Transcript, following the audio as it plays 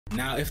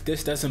Now, if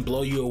this doesn't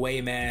blow you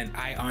away, man,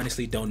 I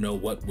honestly don't know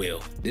what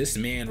will. This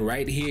man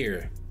right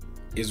here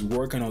is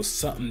working on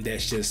something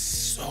that's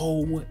just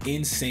so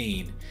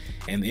insane.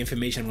 And the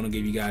information I'm gonna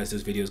give you guys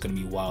this video is gonna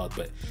be wild.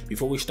 But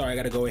before we start, I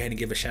gotta go ahead and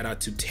give a shout out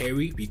to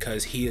Terry,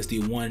 because he is the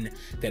one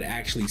that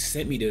actually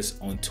sent me this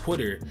on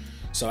Twitter.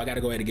 So I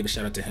gotta go ahead and give a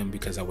shout out to him,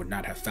 because I would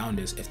not have found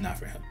this if not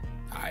for him.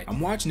 Alright, I'm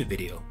watching the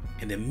video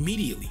and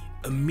immediately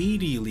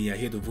I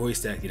hear the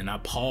voice acting and I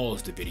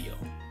pause the video.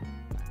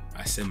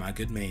 I said, my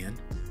good man,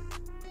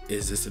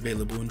 is this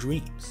available in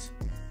Dreams?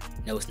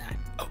 No, it's not.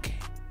 Okay,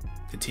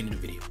 continue the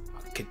video.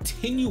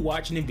 Continue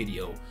watching the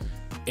video,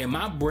 and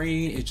my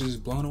brain is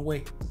just blown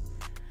away.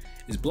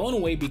 It's blown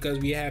away because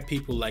we have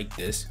people like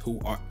this who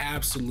are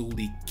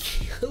absolutely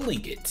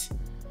killing it,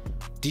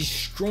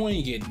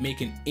 destroying it,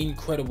 making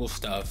incredible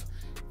stuff,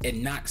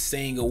 and not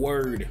saying a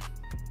word.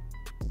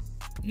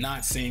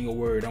 Not saying a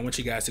word. I want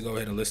you guys to go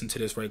ahead and listen to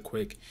this right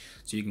quick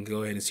so you can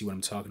go ahead and see what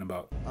I'm talking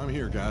about. I'm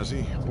here,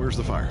 Gazi. Where's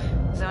the fire?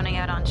 Zoning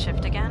out on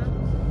shift again?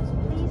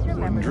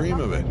 Wouldn't dream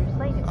of it.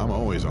 I'm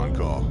always on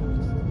call.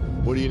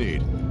 What do you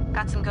need?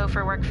 Got some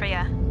gopher work for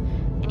ya.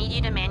 I need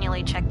you to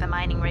manually check the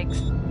mining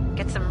rigs.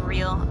 Get some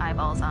real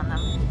eyeballs on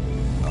them.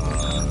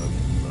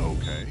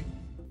 Okay.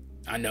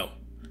 I know.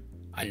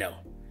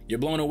 You're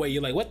blown away.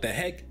 You're like, what the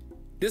heck?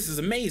 This is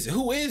amazing.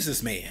 Who is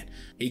this man?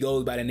 He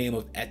goes by the name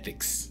of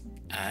Ethics.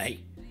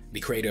 The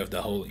creator of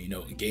the whole,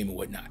 game and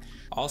whatnot.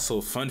 Also,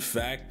 fun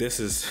fact, this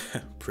is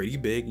pretty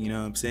big, you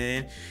know what I'm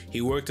saying? He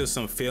worked on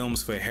some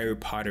films for Harry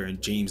Potter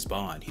and James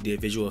Bond. He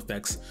did visual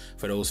effects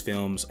for those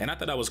films, and I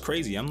thought that was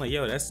crazy. I'm like,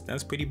 yo,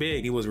 that's pretty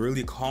big. He was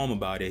really calm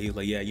about it. He was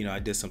like, yeah, I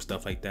did some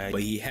stuff like that.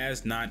 But he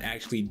has not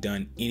actually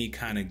done any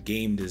kind of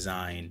game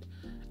design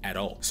at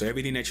all. So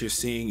everything that you're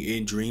seeing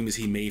in Dreams,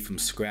 he made from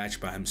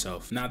scratch by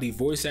himself. Now, the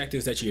voice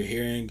actors that you're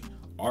hearing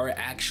are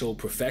actual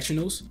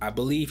professionals. I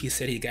believe he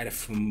said he got it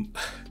from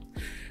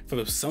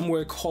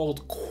somewhere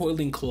called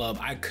Coiling Club.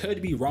 I could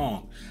be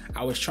wrong.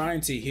 I was trying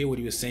to hear what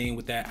he was saying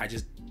with that. I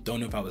just don't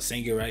know if I was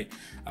saying it right.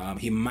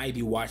 He might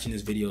be watching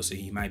this video, so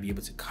he might be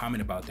able to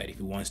comment about that if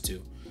he wants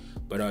to.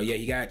 But yeah,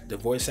 he got the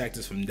voice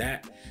actors from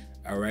that.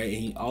 All right,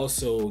 and he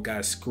also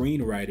got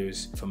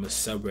screenwriters from a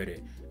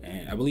subreddit.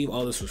 And I believe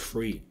all this was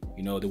free.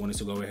 They wanted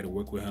to go ahead and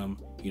work with him.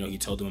 He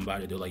told them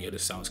about it. They're like, yo,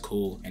 this sounds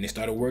cool. And they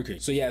started working.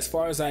 So yeah, as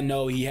far as I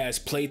know, he has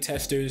play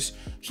testers,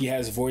 he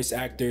has voice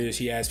actors,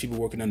 he has people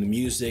working on the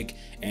music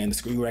and the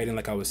screenwriting,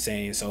 like I was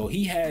saying. So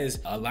he has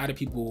a lot of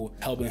people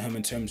helping him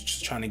in terms of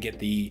just trying to get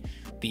the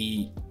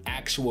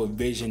actual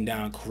vision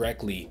down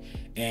correctly.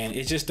 And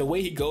it's just the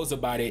way he goes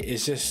about it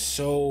is just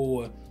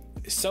so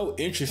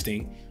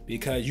interesting,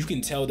 because you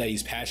can tell that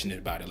he's passionate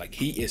about it. Like,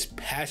 he is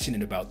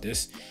passionate about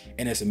this,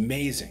 and it's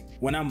amazing.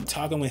 When I'm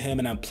talking with him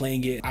and I'm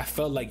playing it, I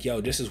felt like,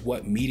 yo, this is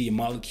what Media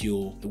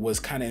Molecule was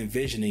kind of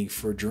envisioning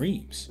for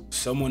Dreams.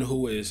 Someone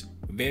who is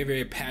very,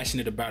 very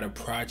passionate about a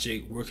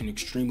project, working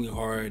extremely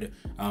hard,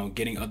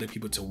 getting other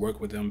people to work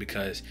with him,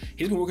 because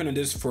he's been working on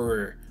this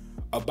for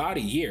about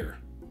a year.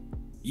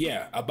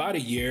 Yeah, about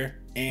a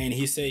year. And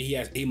he said he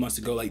has 8 months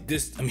to go. Like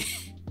this, I mean,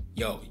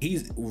 yo,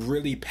 he's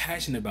really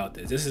passionate about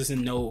this. This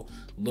isn't no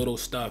little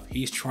stuff.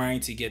 He's trying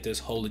to get this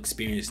whole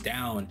experience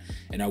down,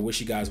 and I wish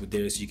you guys were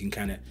there so you can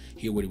kind of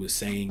hear what he was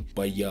saying.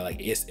 But yeah, like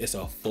it's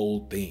a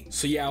full thing.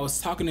 So yeah, I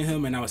was talking to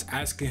him and I was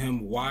asking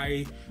him,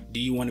 why do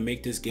you want to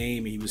make this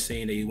game? And he was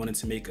saying that he wanted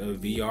to make a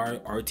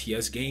VR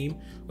RTS game,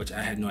 which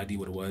I had no idea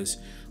what it was,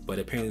 but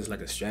apparently it's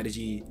like a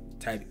strategy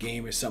type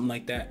game or something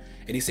like that.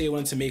 And he said he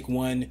wanted to make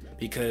one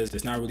because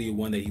there's not really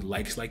one that he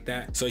likes like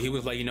that. So he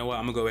was like, you know what,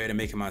 I'm gonna go ahead and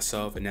make it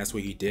myself, and that's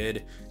what he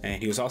did.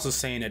 And he was also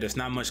saying that there's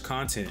not much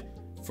content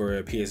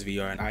for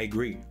PSVR, and I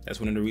agree. That's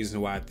one of the reasons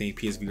why I think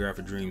PSVR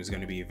for Dreams is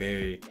going to be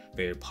very,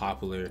 very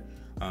popular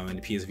in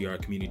the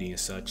PSVR community and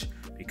such,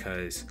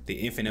 because the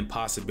infinite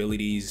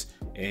possibilities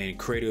and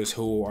creators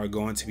who are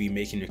going to be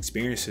making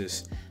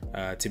experiences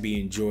to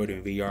be enjoyed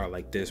in VR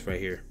like this right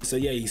here. So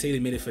yeah, he said he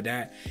made it for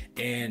that.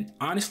 And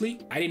honestly,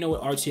 I didn't know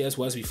what RTS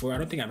was before. I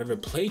don't think I've ever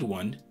played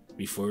one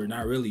before,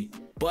 not really.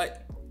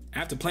 But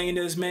after playing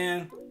this,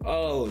 man,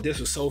 oh, this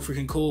was so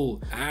freaking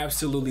cool. I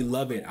absolutely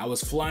love it. I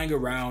was flying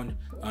around.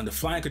 The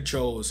flying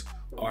controls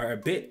are a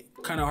bit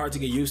kind of hard to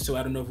get used to.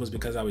 I don't know if it was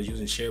because I was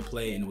using share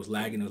play and it was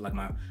lagging. It was like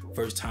my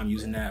first time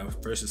using that, or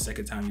first or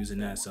second time using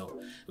that, so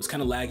it was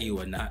kind of laggy or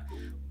whatnot.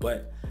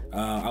 But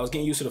I was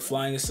getting used to the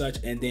flying and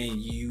such, and then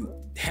you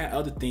had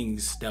other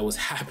things that was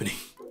happening.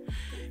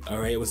 All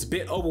right, it was a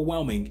bit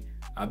overwhelming,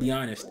 I'll be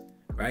honest.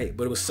 Right,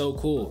 but it was so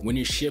cool. When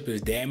your ship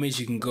is damaged,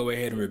 you can go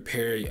ahead and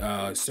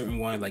repair certain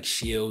ones like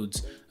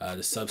shields, the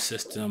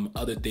subsystem,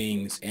 other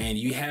things, and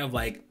you have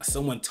like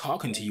someone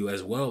talking to you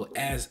as well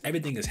as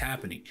everything is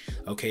happening.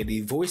 Okay,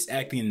 the voice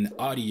acting and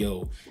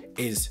audio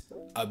is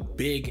a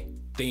big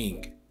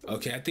thing.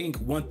 Okay, I think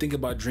one thing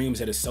about Dreams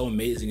that is so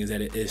amazing is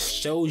that it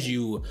shows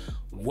you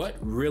what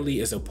really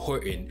is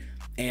important.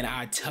 And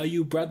I tell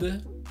you,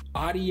 brother,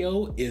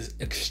 audio is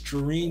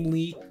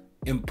extremely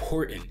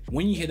important.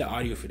 When you hear the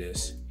audio for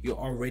this, you're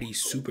already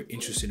super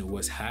interested in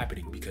what's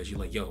happening because you're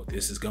like, yo,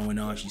 this is going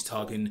on. She's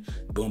talking,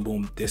 boom,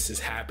 boom, this is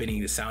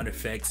happening. The sound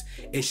effects,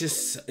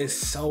 it's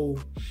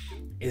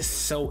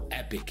so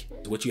epic.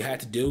 What you had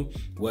to do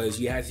was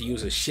you had to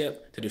use a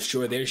ship to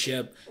destroy their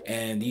ship,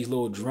 and these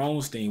little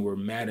drones thing were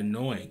mad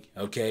annoying.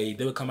 Okay,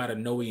 they would come out of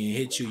nowhere and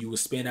hit you. You would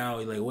spin out.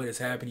 You're like, what is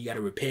happening? You got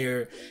to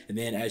repair, and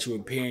then as you're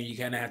repairing, you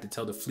kind of have to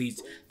tell the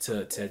fleets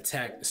to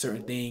attack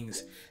certain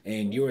things,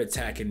 and you're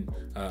attacking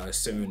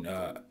certain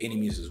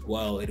enemies as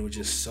well. It was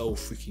just so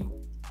freaking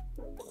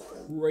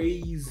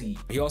crazy.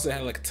 He also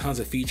had like tons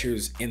of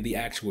features in the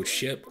actual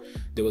ship.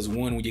 There was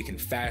one where you can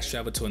fast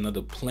travel to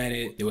another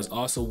planet. There was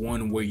also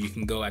one where you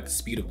can go at the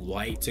speed of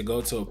light to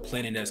go to a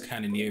planet that's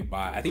kind of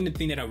nearby. I think the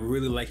thing that I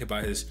really like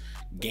about his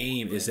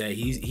game is that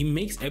he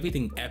makes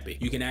everything epic.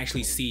 You can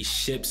actually see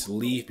ships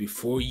leave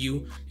before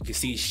you. You can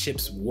see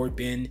ships warp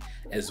in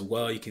as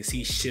well. You can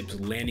see ships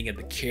landing at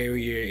the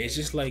carrier. It's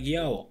just like,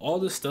 yo, all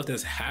the stuff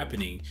that's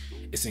happening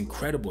is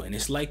incredible, and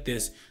it's like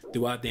this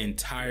throughout the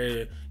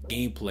entire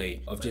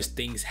gameplay of just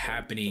things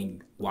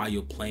happening while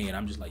you're playing.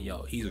 I'm just like,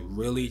 yo, he's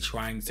really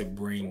trying to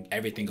bring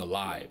everything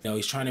alive. You know,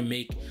 he's trying to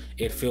make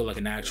it feel like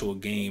an actual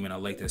game, and I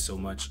like that so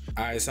much.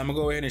 All right, so I'm gonna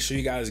go ahead and show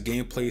you guys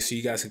gameplay so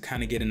you guys can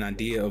kind of get an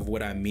idea of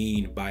what I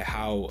mean by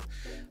how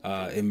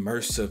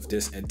immersive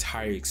this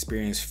entire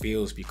experience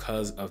feels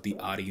because of the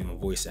audio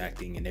and voice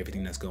acting and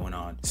everything that's going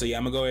on. So yeah,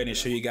 I'm gonna go ahead and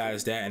show you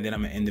guys that, and then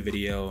I'm gonna end the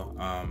video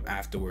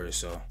afterwards.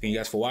 So thank you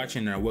guys for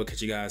watching, and I will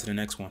catch you guys in the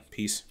next one.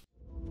 Peace.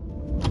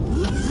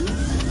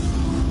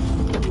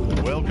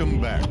 Welcome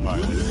back,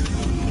 pilot.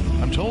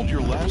 I'm told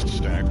your last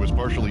stack was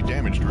partially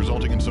damaged,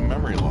 resulting in some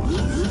memory loss.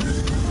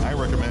 I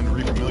recommend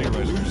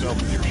refamiliarizing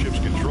yourself with your ship's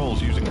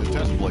controls using the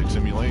test flight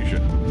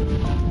simulation.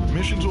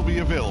 Missions will be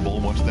available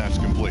once that's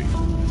complete.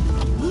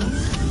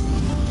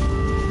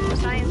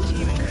 Science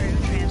team and crew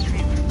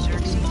transferring from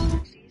Xerxes.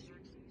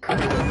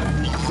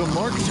 The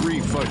Mark III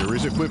fighter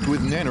is equipped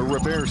with nano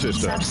repair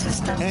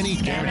systems. Any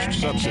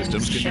damaged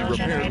subsystems can be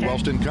repaired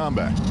whilst in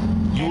combat.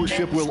 Your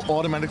ship will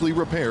automatically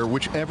repair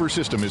whichever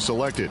system is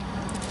selected.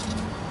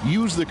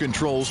 Use the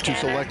controls to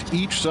select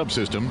each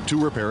subsystem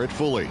to repair it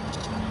fully.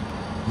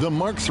 The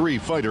Mark III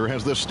fighter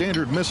has the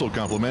standard missile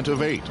complement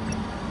of 8.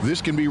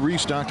 This can be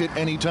restocked at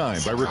any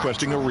time by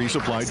requesting a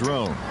resupply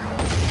drone.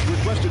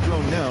 Request a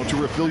drone now to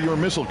refill your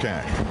missile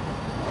cache.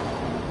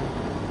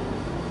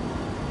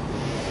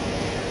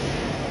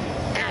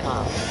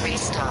 Ammo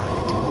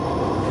restocked.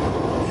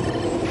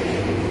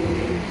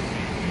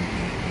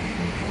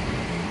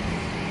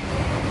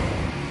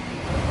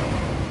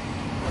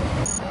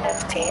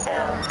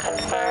 FTL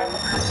confirmed.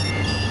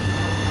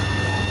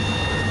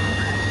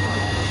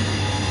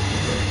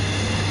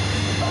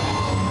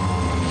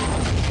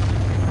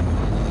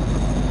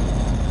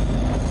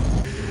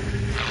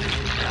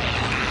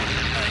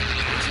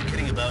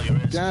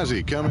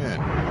 Gazzy, come in.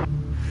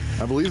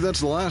 I believe that's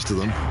the last of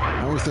them.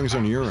 How are things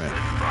on your end?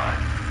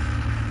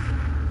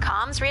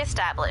 Comms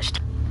reestablished.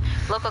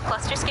 Local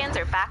cluster scans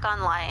are back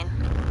online.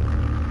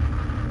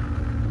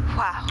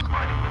 Wow.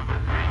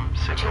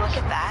 Would you look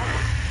at that?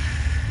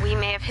 We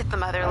may have hit the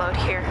mother lode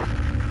here.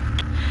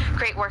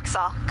 Great work,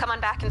 Saul. Come on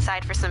back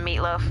inside for some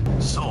meatloaf.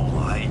 Saul,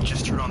 I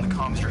just heard on the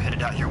comms you're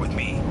headed out here with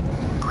me.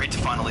 Great to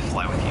finally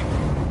fly with you.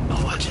 A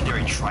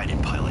legendary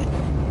Trident pilot.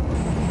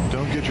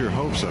 Don't get your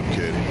hopes up,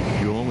 kid.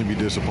 You'll only be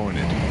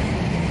disappointed.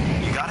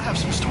 You gotta have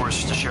some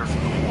stories to share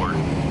from the war.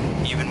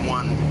 Even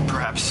one,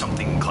 perhaps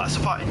something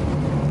classified.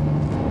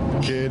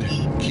 Kid,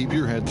 keep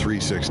your head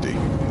 360.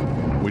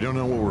 We don't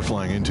know what we're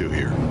flying into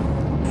here.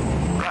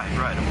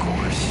 Right, of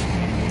course.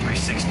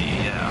 360,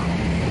 yeah.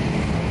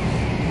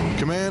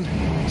 Command,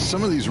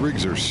 some of these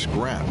rigs are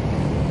scrap.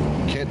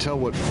 Can't tell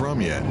what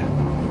from yet.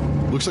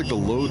 Looks like the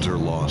loads are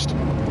lost.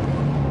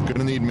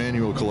 Gonna need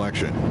manual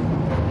collection.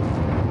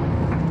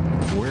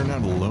 We're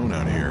not alone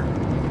out here.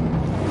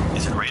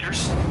 Is it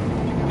raiders?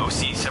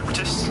 OC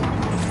separatists?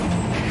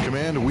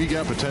 Command, we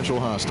got potential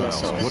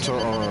hostiles. What's our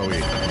ROE?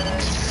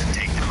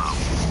 Take them out.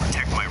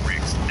 Protect my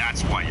rigs.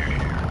 That's why you're here.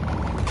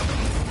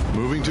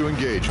 Moving to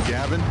engage.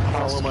 Gavin,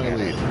 follow my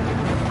lead.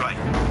 Right.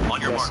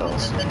 On your mark.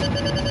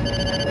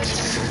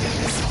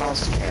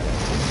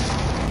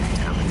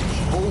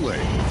 Ole,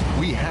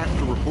 we have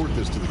to report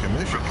this to the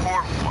commission.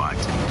 Report what?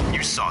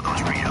 You saw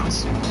those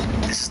readouts.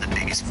 This is the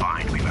biggest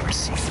find we've ever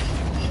seen.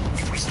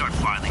 If we start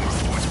filing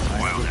reports with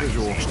wild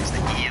accusations, the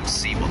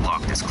EMC will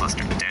lock this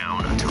cluster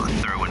down until a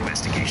thorough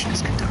investigation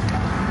is conducted.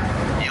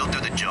 You'll do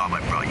the job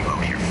I brought you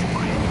out here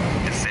for,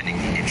 defending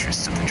the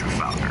interests of the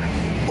Trafalgar.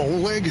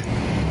 Oleg?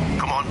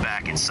 Come on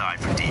back inside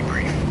for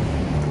debrief.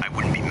 I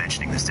wouldn't be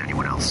mentioning this to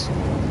anyone else.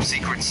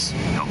 Secrets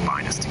help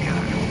bind us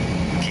together,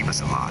 keep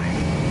us alive.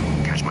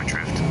 Catch my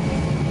drift?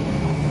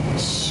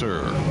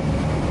 Sir.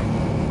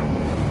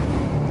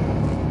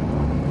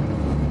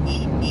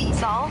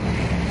 Saul?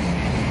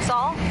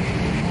 Saul?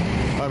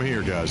 I'm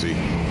here, Ghazi.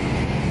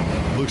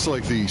 Looks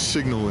like the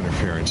signal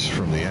interference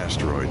from the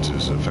asteroids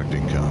is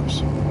affecting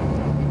comms.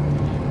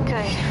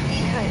 Good.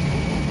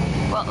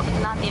 Well,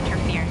 not the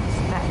interference,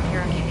 but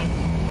you're okay.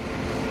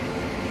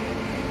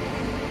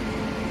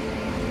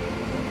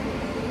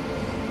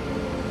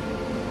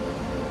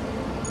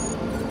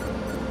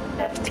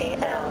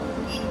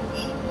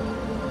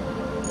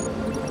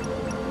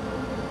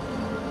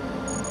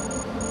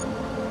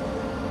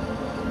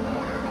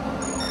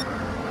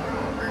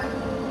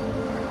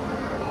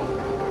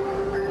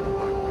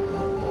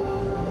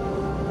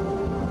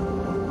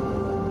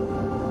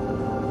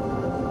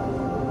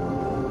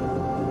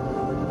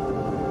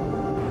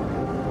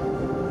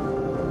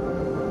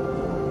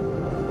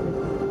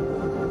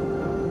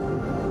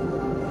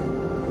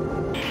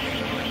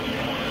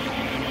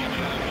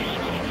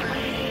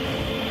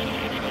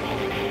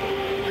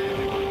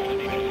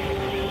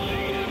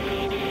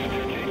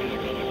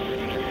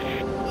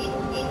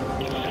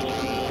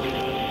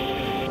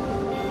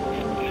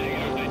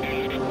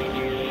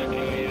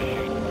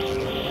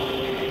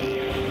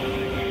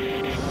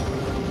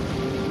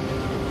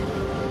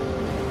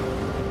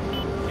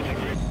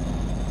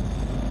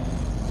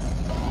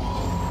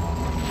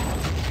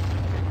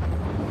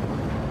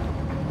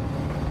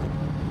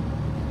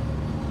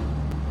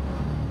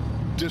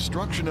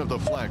 Destruction of the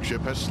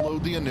flagship has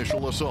slowed the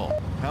initial assault.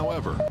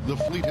 However, the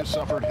fleet has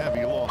suffered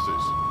heavy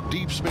losses.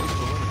 Deep space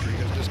telemetry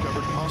has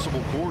discovered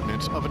possible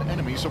coordinates of an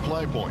enemy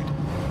supply point.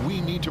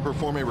 We need to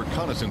perform a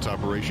reconnaissance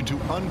operation to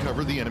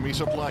uncover the enemy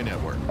supply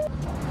network.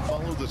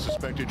 Follow the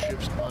suspected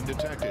ships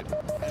undetected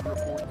and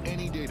report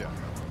any data.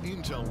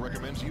 Intel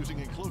recommends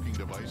using a cloaking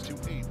device to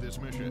aid this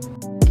mission.